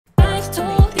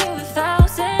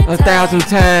1,000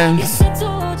 times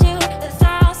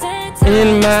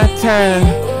in my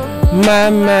time, my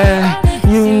mind.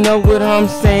 You know what I'm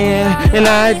saying, and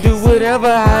I do whatever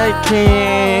I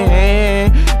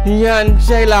can. Young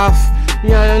J-Loft,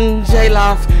 Young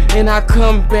J-Loft, and I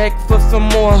come back for some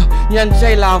more. Young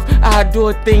J-Loft, I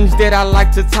do things that I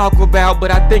like to talk about,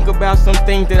 but I think about some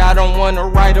things that I don't want to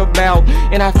write about.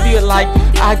 And I feel like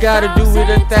I gotta do it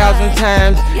 1,000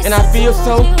 times, and I feel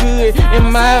so good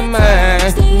in my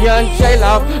mind. Young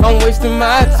J-Loft, I'm wasting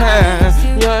my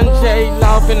time. Young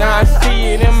J-Loft, and I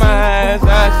see it in my eyes,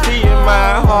 I see it in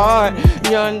my heart.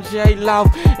 Young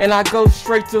J-Loft, and I go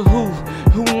straight to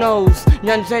who knows?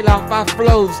 Young J-Loft, I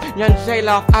flows. Young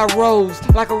J-Loft, I rose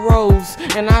like a rose,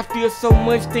 and I feel so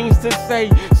much things to say,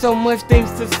 so much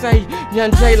things to say.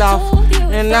 Young J-Loft,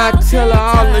 and I tell her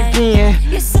all again.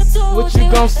 What you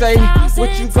gon' say?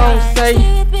 What you gon' say?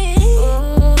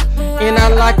 And I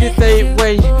like it that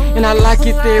way, and I like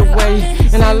it that way,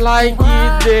 and I like it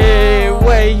that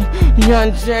way.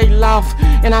 Young J-Loft,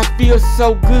 and I feel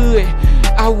so good.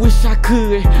 I wish I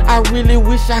could, I really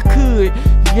wish I could.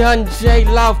 Young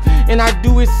J-Loft, and I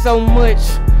do it so much.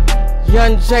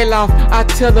 Young J-Loft, I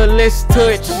tell her let's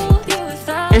touch,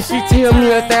 and she tell me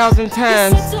 1,000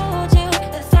 times.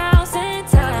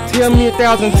 Tell me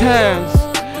 1,000 times.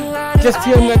 Just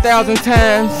tell me 1,000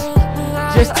 times.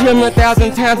 Just tell me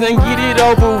 1,000 times and get it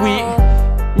over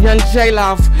with. Young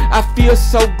J-Loft, I feel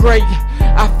so great.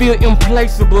 I feel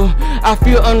implaceable. I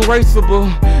feel unraceable.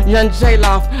 Young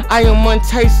J-Loft, I am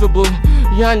untasteable.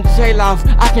 Young J-Loft,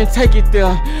 I can take it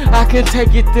there. I can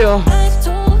take it there.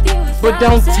 But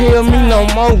don't tell me no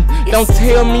more. Don't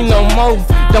tell me no more.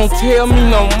 Don't tell me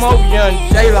no more.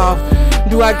 Young J-Loft,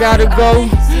 do I gotta go?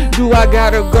 Do I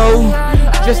gotta go?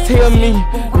 Just tell me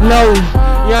no.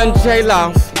 Young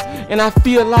J-Loft, and I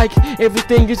feel like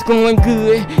everything is going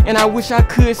good, and I wish I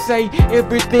could say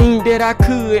everything that I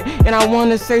could, and I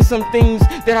wanna say some things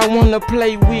that I wanna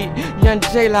play with. Young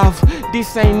J-Loft,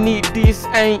 this ain't it, this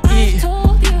ain't it.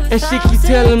 And she keep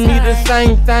telling me the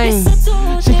same thing.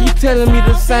 She keep telling me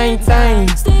the same thing,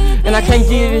 and I can't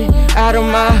get it out of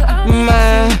my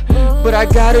mind. But I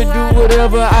gotta do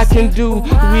whatever I can do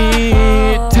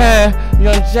with time.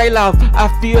 Young J-Loft, I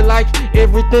feel like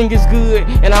everything is good,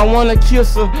 and I wanna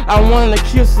kiss her, I wanna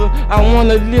kiss her, I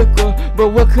wanna lick her. But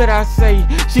what could I say?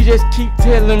 She just keep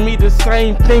telling me the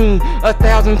same thing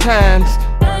 1,000 times.